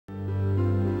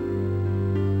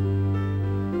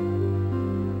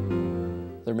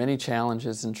There are many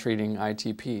challenges in treating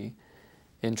ITP.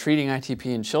 In treating ITP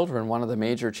in children, one of the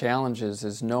major challenges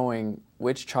is knowing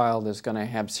which child is going to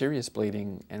have serious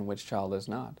bleeding and which child is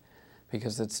not.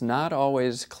 Because it's not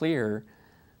always clear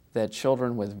that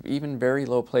children with even very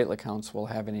low platelet counts will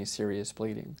have any serious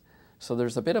bleeding. So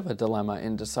there's a bit of a dilemma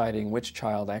in deciding which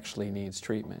child actually needs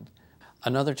treatment.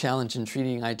 Another challenge in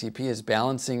treating ITP is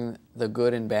balancing the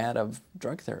good and bad of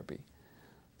drug therapy.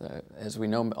 As we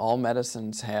know, all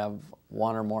medicines have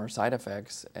one or more side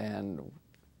effects, and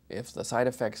if the side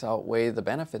effects outweigh the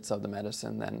benefits of the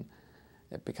medicine, then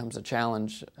it becomes a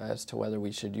challenge as to whether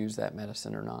we should use that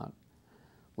medicine or not.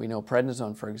 We know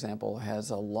prednisone, for example,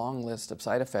 has a long list of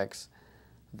side effects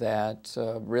that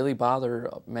really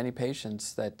bother many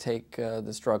patients that take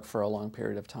this drug for a long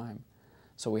period of time.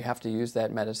 So we have to use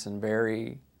that medicine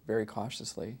very, very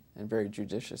cautiously and very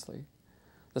judiciously.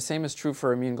 The same is true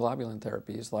for immune globulin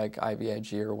therapies like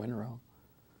IVIG or Winro.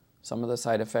 Some of the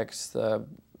side effects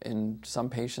in some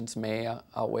patients may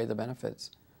outweigh the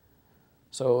benefits.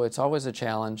 So it's always a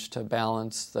challenge to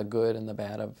balance the good and the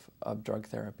bad of drug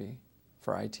therapy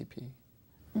for ITP.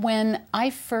 When I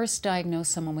first diagnose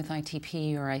someone with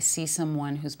ITP, or I see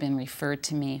someone who's been referred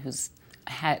to me who's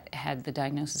had the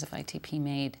diagnosis of ITP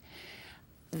made,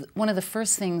 one of the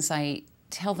first things I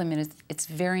tell them is it's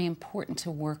very important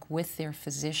to work with their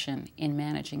physician in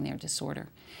managing their disorder.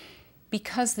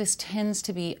 Because this tends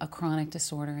to be a chronic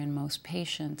disorder in most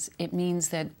patients, it means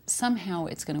that somehow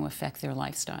it's going to affect their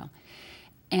lifestyle.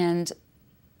 And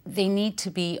they need to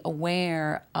be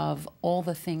aware of all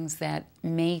the things that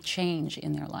may change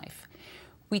in their life.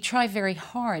 We try very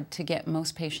hard to get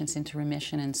most patients into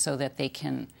remission, and so that they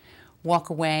can walk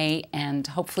away and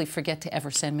hopefully forget to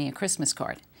ever send me a Christmas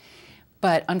card.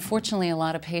 But unfortunately, a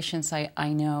lot of patients I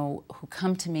know who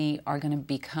come to me are going to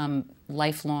become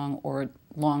lifelong or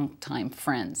long-time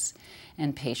friends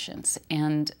and patients.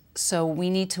 And so we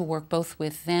need to work both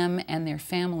with them and their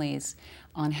families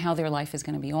on how their life is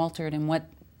going to be altered and what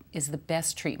is the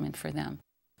best treatment for them.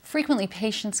 Frequently,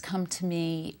 patients come to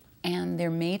me and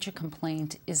their major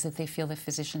complaint is that they feel that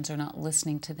physicians are not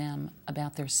listening to them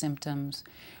about their symptoms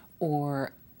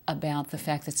or about the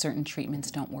fact that certain treatments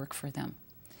don't work for them.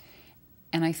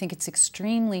 And I think it's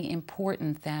extremely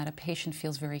important that a patient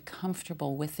feels very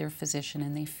comfortable with their physician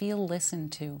and they feel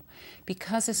listened to,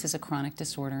 because this is a chronic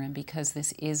disorder and because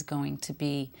this is going to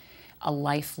be a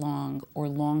lifelong or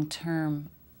long-term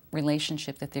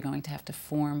relationship that they're going to have to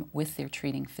form with their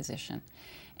treating physician.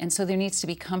 And so there needs to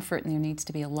be comfort and there needs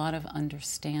to be a lot of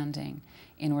understanding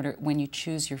in order when you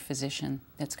choose your physician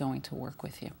that's going to work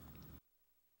with you.